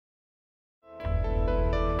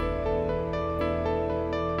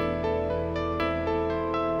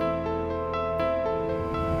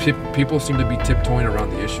People seem to be tiptoeing around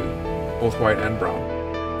the issue, both white and brown.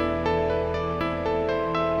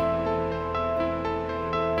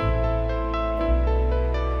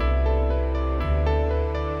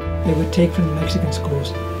 They would take from the Mexican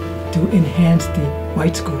schools to enhance the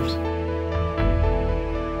white schools.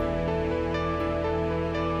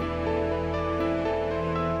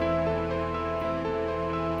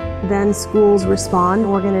 Then schools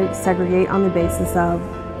respond, we're going to segregate on the basis of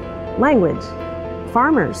language.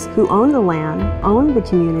 Farmers who own the land, owned the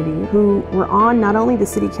community, who were on not only the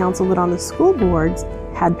city council but on the school boards,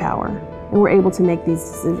 had power and were able to make these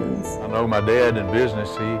decisions. I know my dad in business,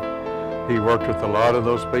 he worked with a lot of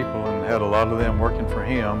those people and had a lot of them working for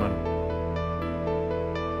him.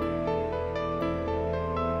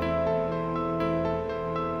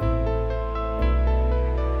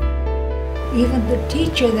 Even the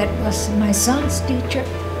teacher that was my son's teacher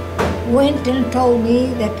went and told me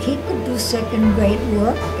that he could do second grade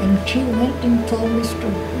work, and she went and told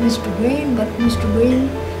Mr. Green, but Mr. Green,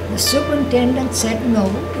 the superintendent, said no,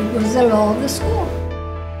 it was the law of the school.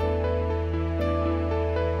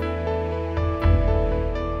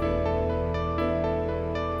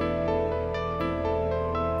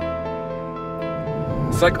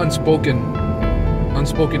 It's like unspoken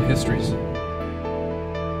histories.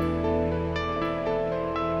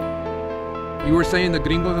 You were saying the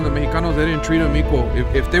gringos and the Mexicanos, they didn't treat them equal.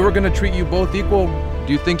 If they were going to treat you both equal,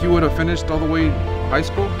 do you think you would have finished all the way high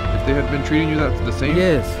school if they had been treating you the same?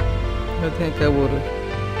 Yes, I think I would have.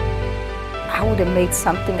 I would have made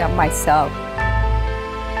something of myself.